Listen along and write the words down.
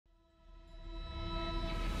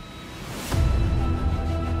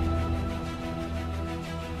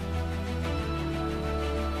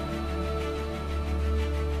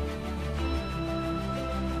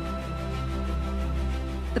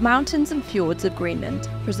The mountains and fjords of Greenland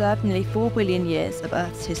preserve nearly 4 billion years of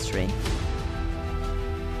Earth's history.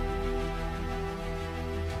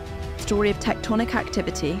 A story of tectonic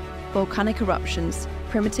activity, volcanic eruptions,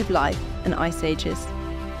 primitive life, and ice ages.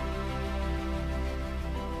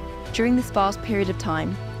 During this vast period of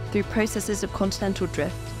time, through processes of continental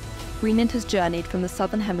drift, Greenland has journeyed from the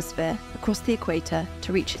southern hemisphere across the equator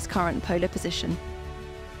to reach its current polar position.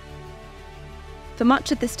 For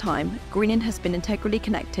much of this time, Greenland has been integrally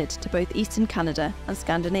connected to both eastern Canada and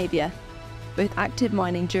Scandinavia, both active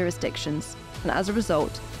mining jurisdictions, and as a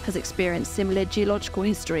result, has experienced similar geological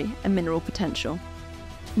history and mineral potential.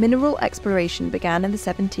 Mineral exploration began in the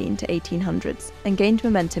 1700s to 1800s and gained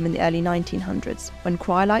momentum in the early 1900s when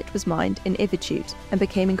cryolite was mined in Inuit and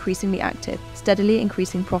became increasingly active, steadily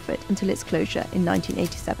increasing profit until its closure in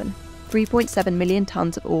 1987. 3.7 million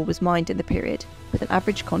tonnes of ore was mined in the period, with an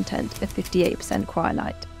average content of 58%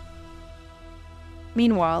 cryolite.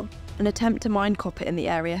 Meanwhile, an attempt to mine copper in the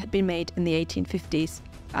area had been made in the 1850s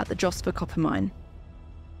at the Josva copper mine.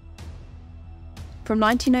 From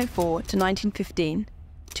 1904 to 1915,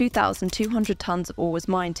 2,200 tonnes of ore was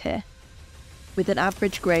mined here, with an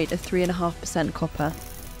average grade of 3.5% copper.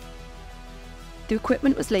 The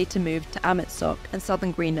equipment was later moved to Amaroq and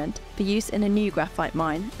southern Greenland for use in a new graphite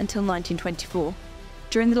mine until 1924.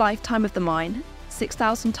 During the lifetime of the mine,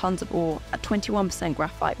 6,000 tonnes of ore at 21%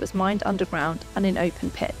 graphite was mined underground and in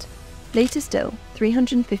open pit. Later still,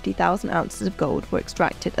 350,000 ounces of gold were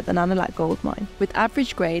extracted at the Amaroq gold mine, with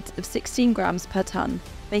average grades of 16 grams per tonne,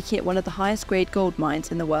 making it one of the highest grade gold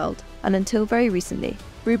mines in the world, and until very recently,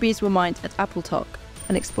 rubies were mined at Amaroq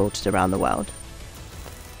and exported around the world.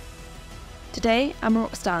 Today,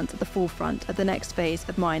 Amaroq stands at the forefront of the next phase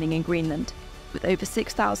of mining in Greenland, with over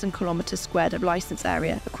 6,000 kilometres squared of licence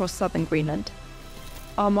area across southern Greenland.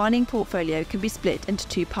 Our mining portfolio can be split into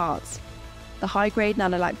two parts: the high-grade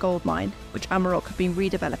Amaroq gold mine, which Amaroq have been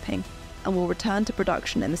redeveloping and will return to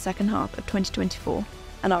production in the second half of 2024,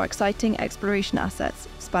 and our exciting exploration assets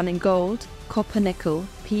spanning gold, copper, nickel,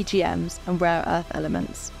 PGMs and rare earth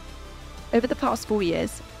elements. Over the past 4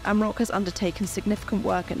 years, Amaroq has undertaken significant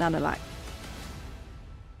work at Amaroq.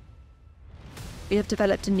 We have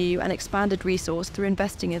developed a new and expanded resource through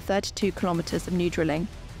investing in 32 kilometres of new drilling,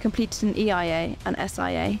 completed an EIA and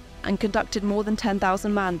SIA, and conducted more than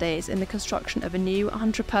 10,000 man days in the construction of a new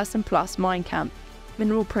 100-person plus mine camp,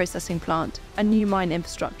 mineral processing plant, and new mine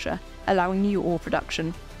infrastructure, allowing new ore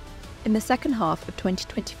production. In the second half of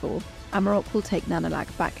 2024, Amaroq will take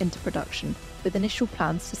Amaroq back into production, with initial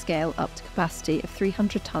plans to scale up to capacity of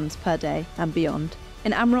 300 tonnes per day and beyond.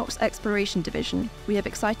 In Amaroq's exploration division, we have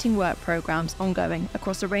exciting work programmes ongoing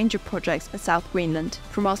across a range of projects in South Greenland,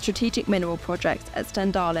 from our strategic mineral projects at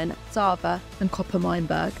Stendalen, Zava and Copper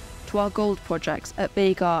Mineberg, to our gold projects at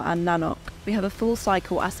Veigar and Nanoq. We have a full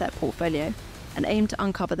cycle asset portfolio and aim to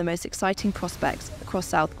uncover the most exciting prospects across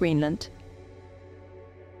South Greenland.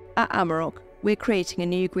 At Amaroq, we're creating a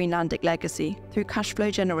new Greenlandic legacy through cash flow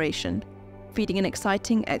generation, feeding an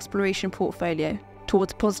exciting exploration portfolio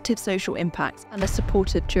towards positive social impacts and a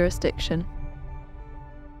supportive jurisdiction.